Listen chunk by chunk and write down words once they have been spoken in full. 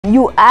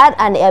you are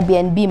an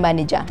Airbnb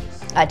manager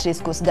at Race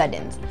Course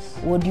Gardens.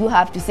 What do you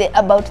have to say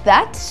about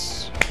that?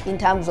 In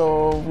terms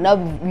of, now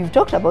we've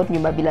talked about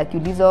nyumba bila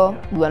kiulizo,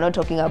 we were not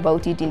talking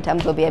about it in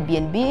terms of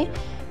Airbnb.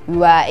 We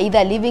were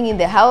either living in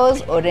the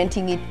house or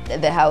renting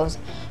it the house.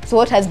 So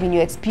what has been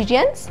your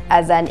experience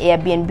as an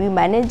Airbnb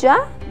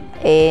manager,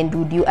 and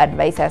would you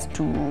advise us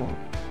to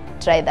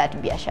try that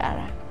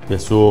biashara? Yeah,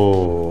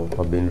 so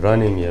I've been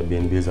running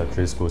Airbnbs at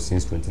Race Course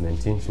since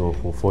 2019, so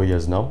for 4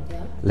 years now.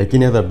 Yeah. Like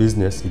any other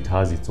business, it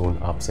has its own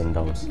ups and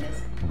downs.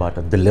 Yes. But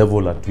at the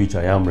level at which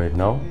I am right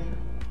now,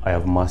 I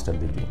have mastered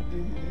the game.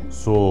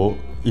 So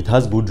it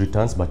has good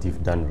returns, but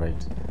if done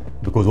right.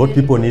 Because what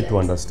people need to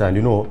understand,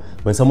 you know,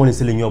 when someone is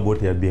telling you about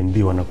Airbnb,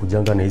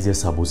 wanakujanga na hizi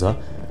sabuza,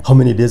 how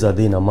many days are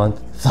they in a month?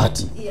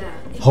 30. Yeah.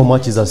 How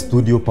much is a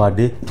studio per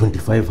day?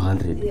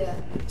 2,500. Yeah.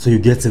 So you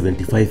get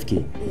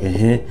 75k.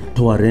 Yeah.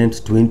 Toa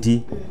rent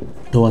 20,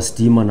 toa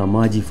steamer na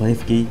maji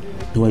 5k,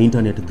 toa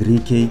internet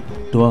 3k,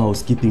 toa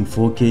housekeeping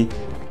 4k.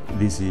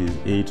 This is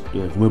 8.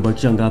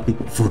 Umebakisha ngapi?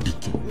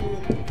 40k.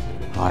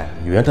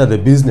 You enter the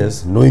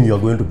business knowing you are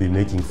going to be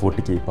making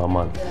 40k per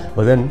month. Yeah.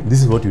 But then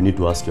this is what you need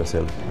to ask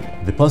yourself.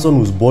 The person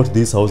who's bought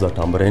this house that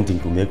I'm renting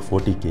to make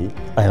 40k,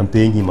 I am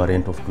paying him a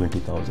rent of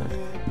 20,000.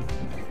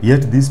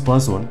 Yet this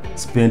person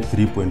spent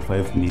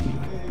 3.5 million.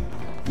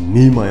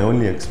 Me, my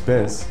only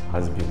expense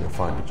has been the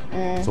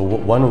furniture. So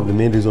one of the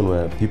main reasons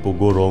where people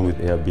go wrong with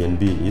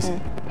Airbnb is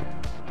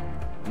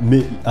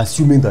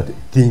assuming that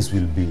things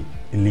will be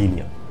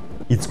linear.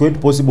 It's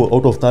quite possible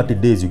out of 30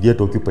 days you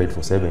get occupied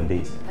for 7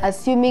 days.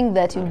 Assuming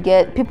that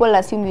people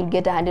assume you'll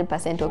get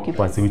 100%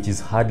 occupancy. Which is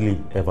hardly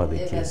ever the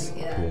case.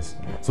 Yeah. Yes.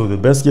 So the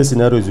best case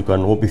scenario is you can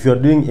hope, if you're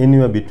doing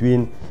anywhere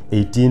between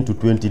 18 to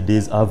 20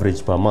 days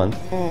average per month,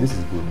 this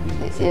is good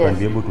business. You can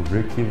be able to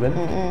break even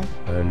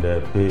and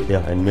pay,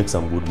 and make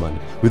some good money.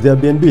 With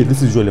Airbnb,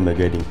 this is usually my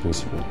guiding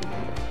principle.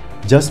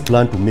 Just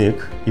plan to make,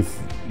 if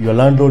your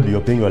landlord, you're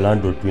paying your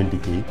landlord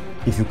 20k,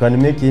 if you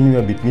can make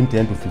anywhere between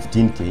 10 to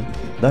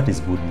 15k, that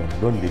is good money.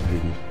 Don't be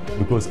greedy.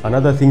 Because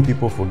another thing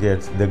people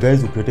forget, the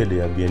guys who created the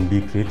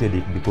Airbnb created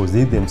it because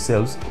they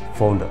themselves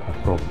found a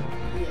problem.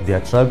 They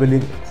are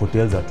traveling,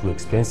 hotels are too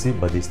expensive,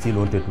 but they still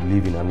wanted to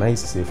live in a nice,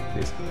 safe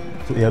place.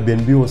 So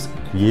Airbnb was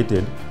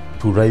created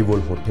to rival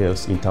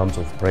hotels in terms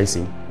of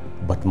pricing,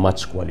 but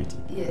much quality.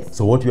 Yes.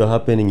 So what you are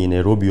happening in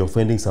Nairobi, you're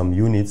finding some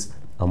units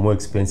are more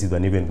expensive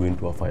than even going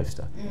to a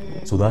 5-star.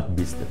 So that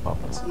beats the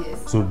purpose.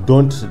 Yes. So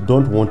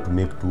don't want to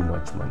make too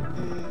much money.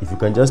 If you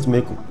can just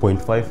make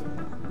 0.5,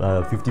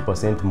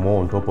 50% more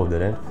on top of the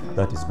rent,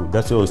 that is good.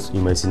 That's why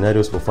in my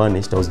scenarios for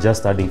furnished, I was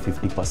just adding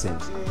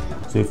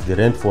 50%. So if the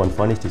rent for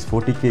unfurnished is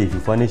 40k, if you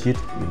furnish it,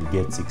 you'll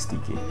get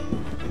 60k.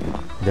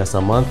 There's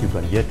a month you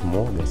can get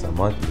more, there's a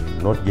month you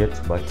will not get,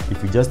 but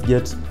if you just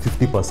get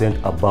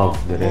 50%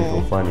 above the rent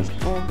of furnished,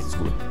 it's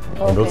good.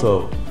 Okay. And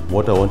also,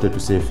 what I wanted to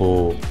say,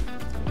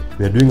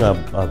 we are doing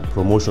a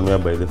promotion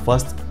whereby the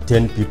first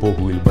 10 people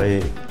who will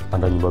buy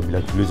under nyumba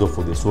bila kiulizo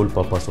for the sole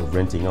purpose of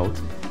renting out,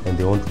 and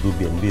they want to do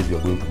BNBs, we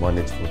are going to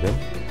manage for them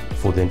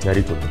for the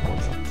entirety of the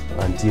contract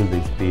until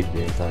they've paid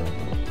the entire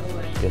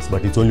amount. Yes,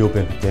 but it's only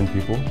open to 10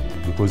 people,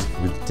 because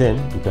with 10,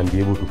 you can be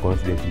able to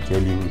confidently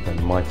tell you, we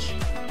can match,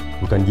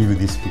 we can give you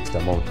this fixed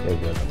amount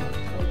every other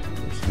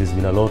month. So there's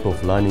been a lot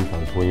of learning.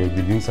 When you've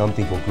been doing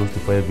something for close to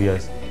 5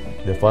 years,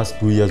 the first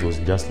 2 years was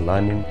just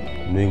learning,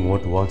 knowing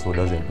what works, what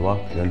doesn't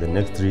work. Then the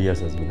next 3 years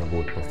has been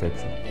about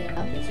perfection.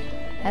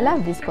 I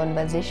love this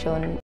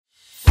conversation.